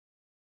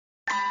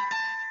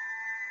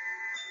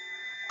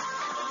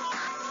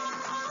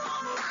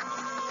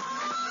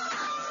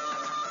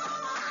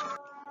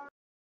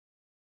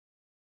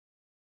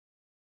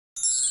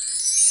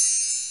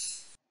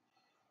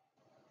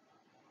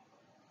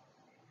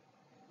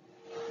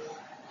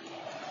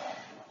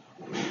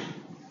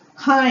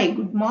Hi,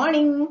 good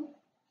morning.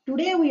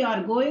 Today we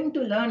are going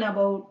to learn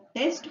about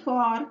test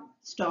for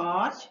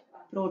starch,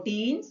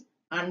 proteins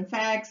and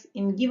fats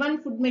in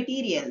given food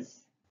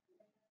materials.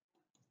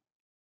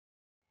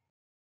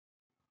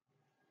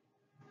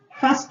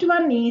 First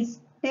one is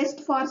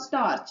test for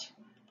starch.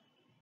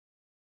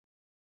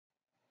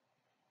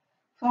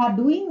 For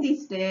doing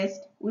this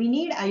test, we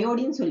need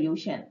iodine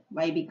solution.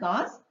 Why?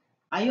 Because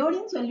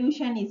iodine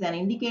solution is an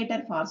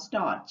indicator for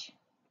starch.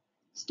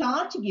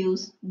 Starch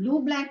gives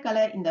blue-black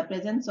color in the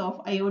presence of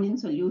iodine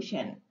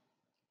solution.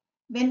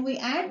 When we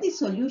add the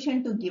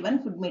solution to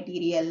given food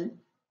material,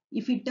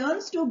 if it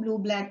turns to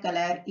blue-black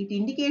color, it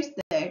indicates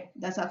that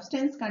the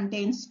substance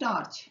contains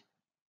starch.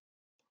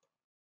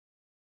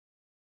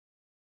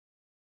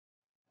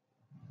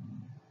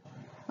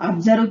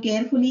 Observe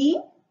carefully.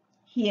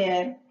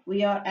 Here,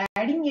 we are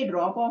adding a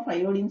drop of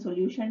iodine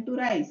solution to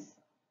rice.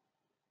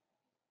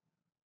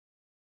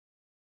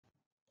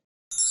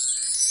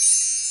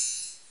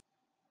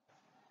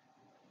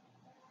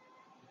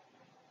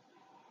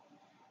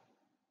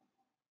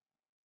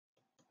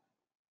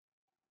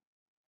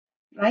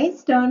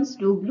 Rice turns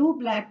to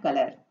blue-black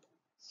color,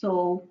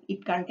 so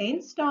it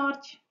contains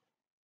starch.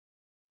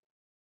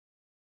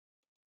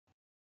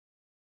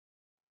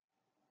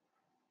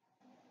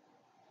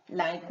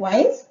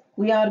 Likewise,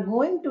 we are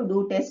going to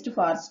do test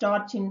for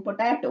starch in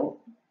potato.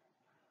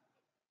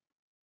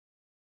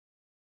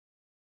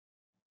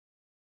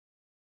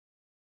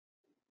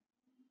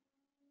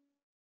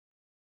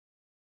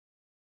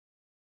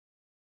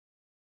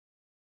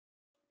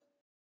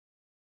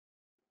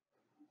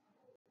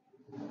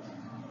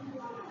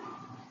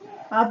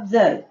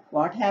 Observe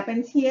what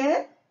happens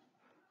here.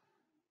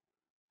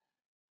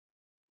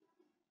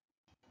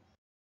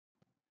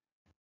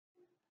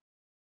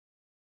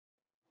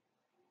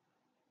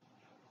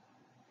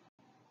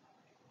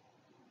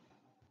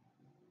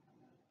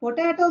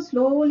 Potato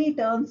slowly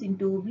turns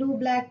into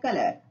blue-black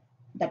color.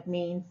 That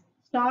means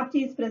starch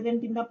is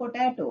present in the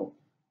potato.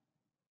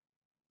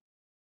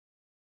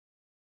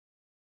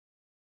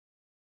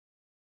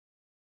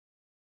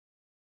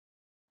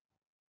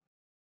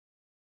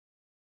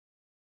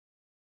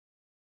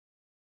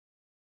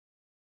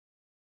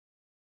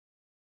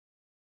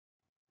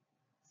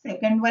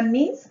 Second one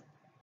is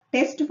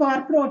test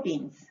for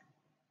proteins.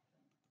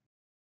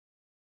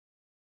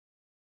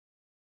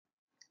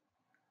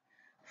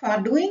 For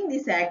doing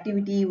this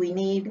activity, we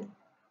need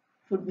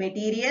food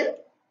material,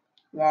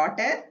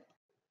 water,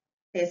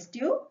 test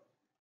tube,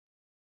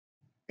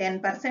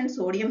 10%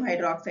 sodium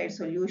hydroxide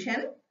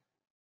solution,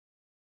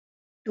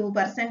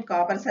 2%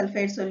 copper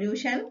sulfate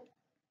solution,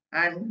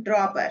 and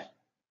dropper.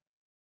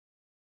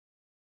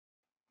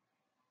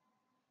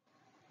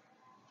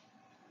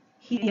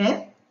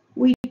 Here,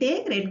 we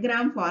take red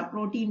gram for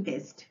protein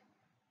test.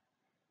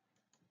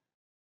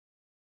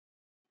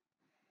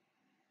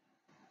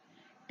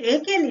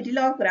 Take a little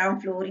of gram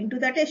flour into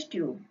the test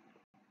tube.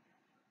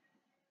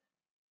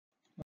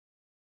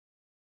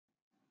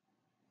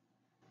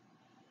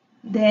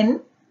 Then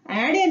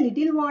add a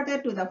little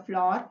water to the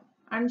flour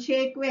and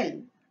shake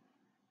well.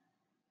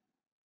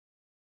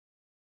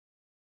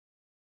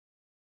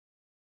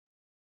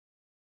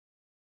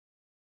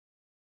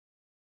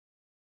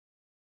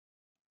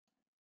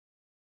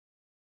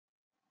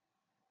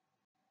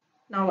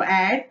 Now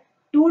add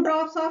 2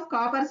 drops of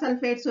copper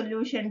sulfate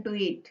solution to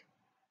it.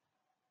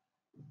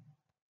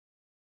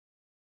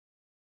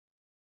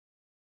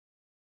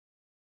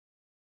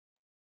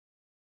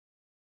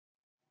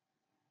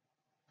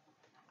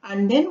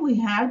 And then we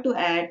have to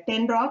add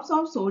 10 drops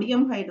of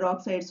sodium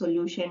hydroxide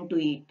solution to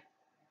it.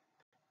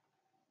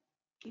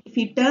 If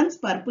it turns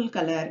purple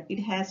color,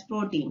 it has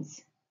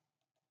proteins.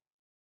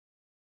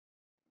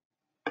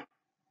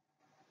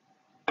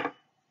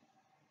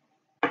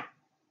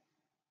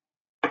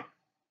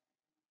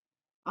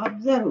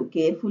 Observe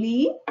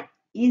carefully.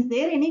 Is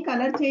there any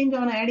color change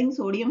on adding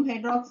sodium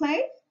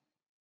hydroxide?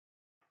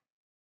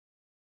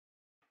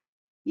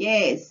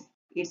 Yes,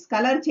 its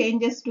color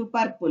changes to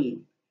purple.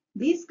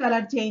 This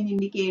color change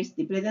indicates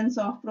the presence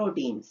of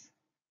proteins.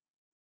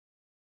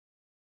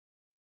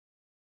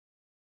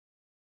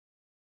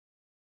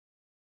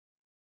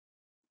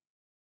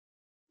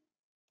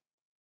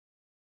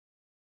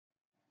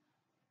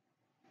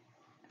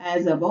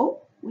 As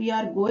above, we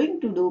are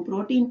going to do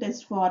protein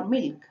test for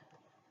milk.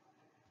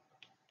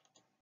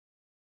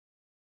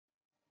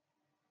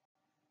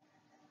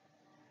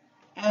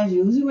 As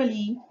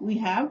usually, we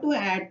have to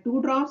add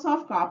 2 drops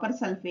of copper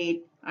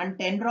sulfate and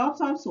 10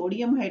 drops of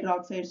sodium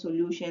hydroxide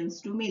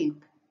solutions to milk.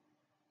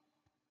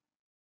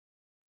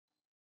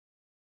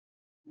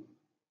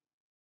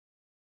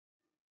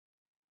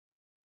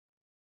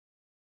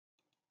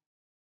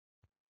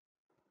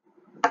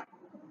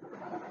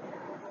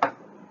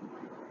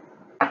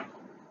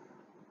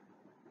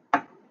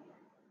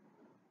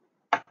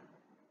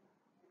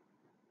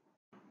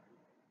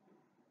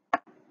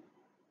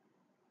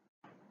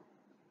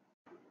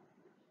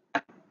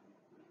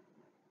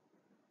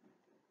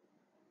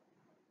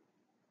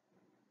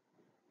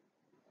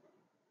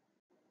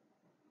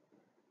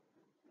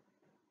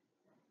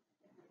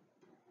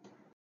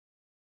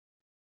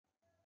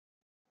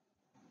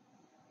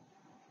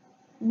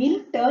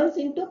 Milk turns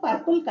into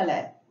purple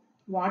color.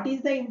 What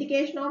is the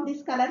indication of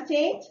this color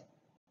change?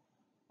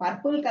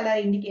 Purple color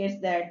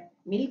indicates that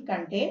milk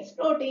contains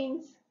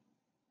proteins.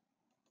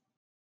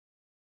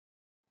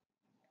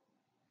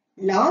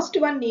 Last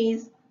one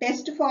is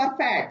test for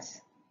fats.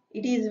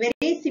 It is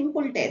very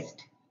simple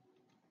test.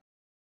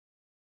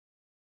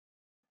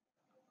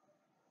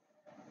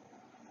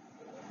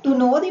 To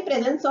know the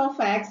presence of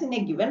fats in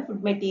a given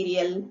food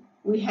material,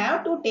 we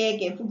have to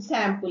take a food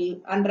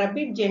sample and rub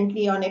it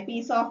gently on a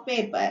piece of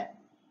paper.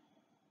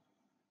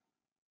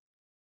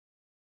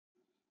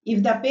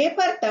 If the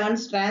paper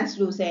turns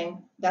translucent,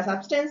 the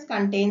substance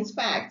contains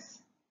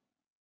fats.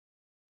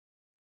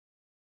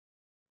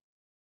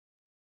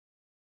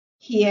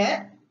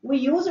 Here, we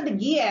used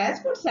ghee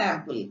as food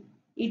sample.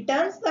 It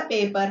turns the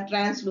paper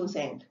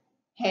translucent.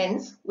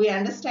 Hence, we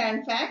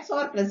understand fats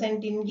are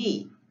present in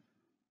ghee.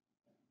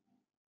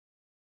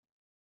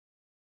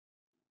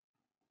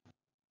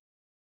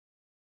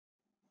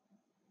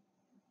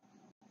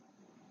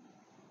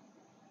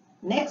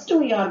 Next,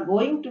 we are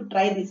going to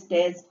try this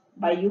test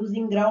by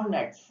using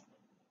groundnuts.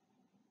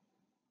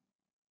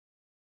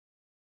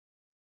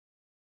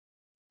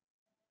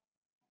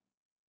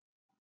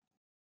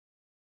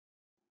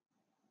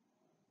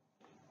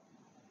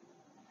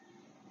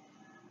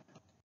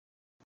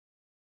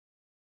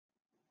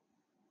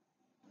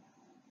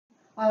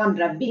 On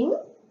rubbing,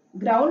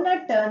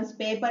 groundnut turns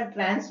paper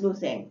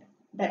translucent.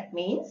 That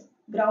means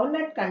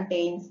groundnut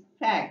contains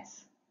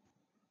fats.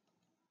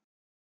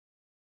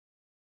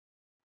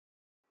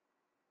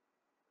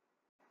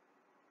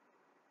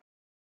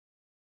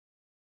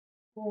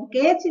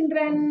 Okay,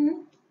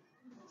 children.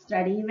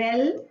 Study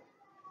well,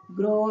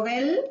 grow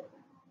well,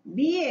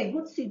 be a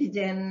good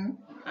citizen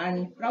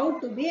and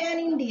proud to be an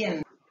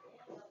Indian.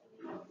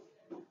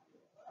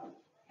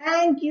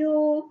 Thank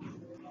you.